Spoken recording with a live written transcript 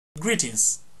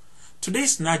Greetings.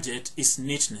 Today's najet is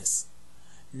neatness.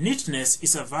 Neatness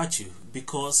is a virtue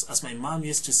because, as my mom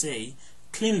used to say,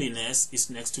 cleanliness is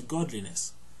next to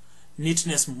godliness.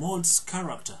 Neatness molds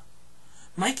character.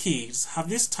 My kids have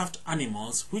these stuffed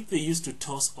animals which they used to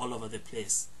toss all over the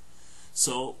place.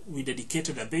 So we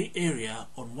dedicated a bay area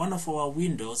on one of our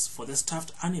windows for the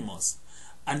stuffed animals,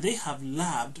 and they have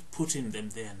loved putting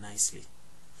them there nicely.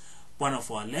 One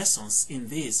of our lessons in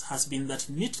this has been that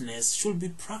neatness should be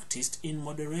practiced in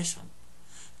moderation.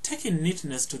 Taking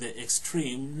neatness to the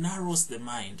extreme narrows the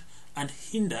mind and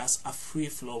hinders a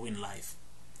free-flowing life.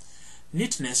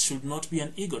 Neatness should not be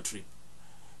an ego trip.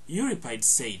 Euripides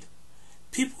said,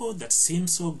 "People that seem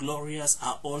so glorious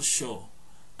are all show.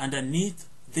 Underneath,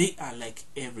 they are like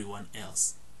everyone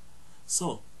else."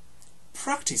 So,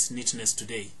 practice neatness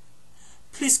today.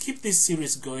 Please keep this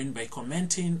series going by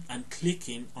commenting and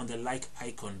clicking on the like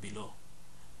icon below.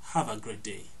 Have a great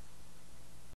day.